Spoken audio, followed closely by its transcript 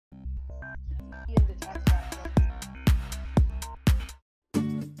in the test subject.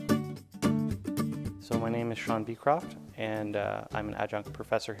 So my name is Beecroft, and I'm an adjunct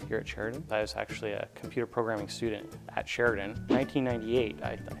professor here at Sheridan. I was actually a computer programming student at Sheridan. 1998,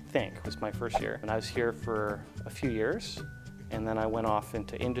 I think, was my first year. And I was here for a few years, and then I went off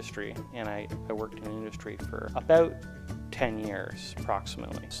into industry, and I worked in industry for about 10 years,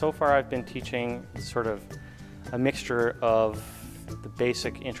 approximately. So far I've been teaching sort of a mixture of the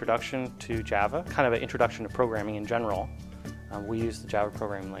basic introduction to Java, kind of an introduction to programming in general. We use the Java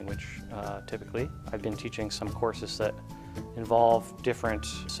programming language typically. I've been teaching some courses that involve different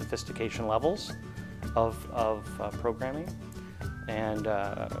sophistication levels of programming. And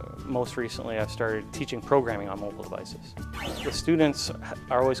most recently I've started teaching programming on mobile devices. The students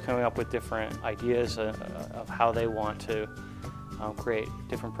are always coming up with different ideas of how they want to create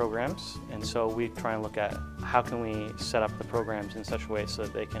different programs. And so we try and look at how can we set up the programs in such a way so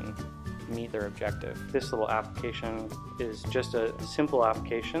that they can meet their objective. This little application is just a simple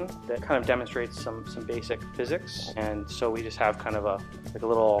application that kind of demonstrates some basic physics. And so we just have kind of a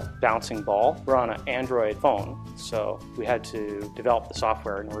little bouncing ball. We're on an Android phone, so we had to develop the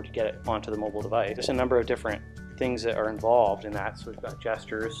software in order to get it onto the mobile device. There's a number of different things that are involved in that. So we've got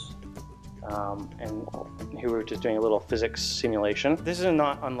gestures, and here we're just doing a little physics simulation. This is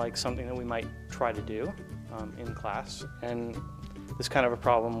not unlike something that we might try to do in class. And this kind of a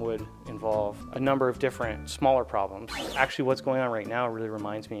problem would involve a number of different smaller problems. Actually, what's going on right now really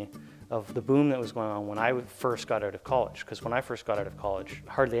reminds me of the boom that was going on when I first got out of college. Because when I first got out of college,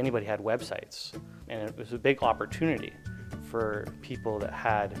 hardly anybody had websites. And it was a big opportunity for people that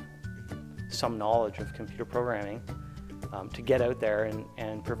had some knowledge of computer programming to get out there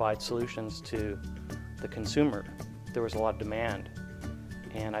and provide solutions to the consumer. There was a lot of demand.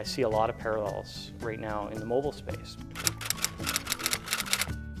 And I see a lot of parallels right now in the mobile space.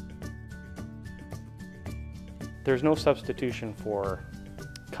 There's no substitution for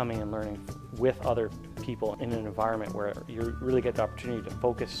coming and learning with other people in an environment where you really get the opportunity to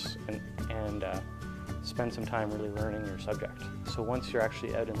focus and spend some time really learning your subject. So once you're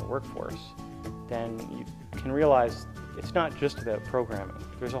actually out in the workforce, then you can realize it's not just about programming.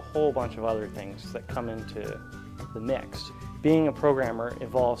 There's a whole bunch of other things that come into the mix. Being a programmer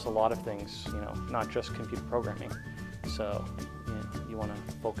involves a lot of things, not just computer programming. So you want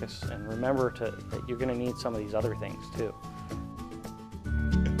to focus and remember that you're going to need some of these other things too.